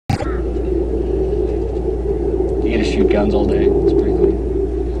shoot guns all day. It's pretty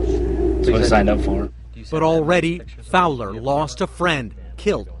cool. That's what I signed up for. But already, Fowler lost a friend,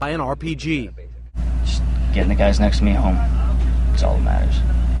 killed by an RPG. Just getting the guys next to me home. That's all that matters.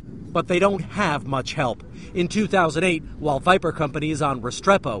 But they don't have much help. In 2008, while Viper Company is on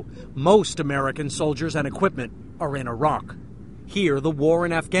Restrepo, most American soldiers and equipment are in Iraq. Here, the war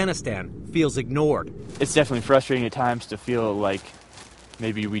in Afghanistan feels ignored. It's definitely frustrating at times to feel like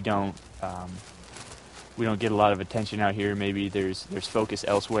maybe we don't get a lot of attention out here. Maybe there's focus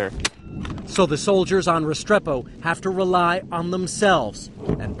elsewhere. So the soldiers on Restrepo have to rely on themselves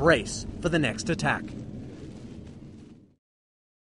and brace for the next attack.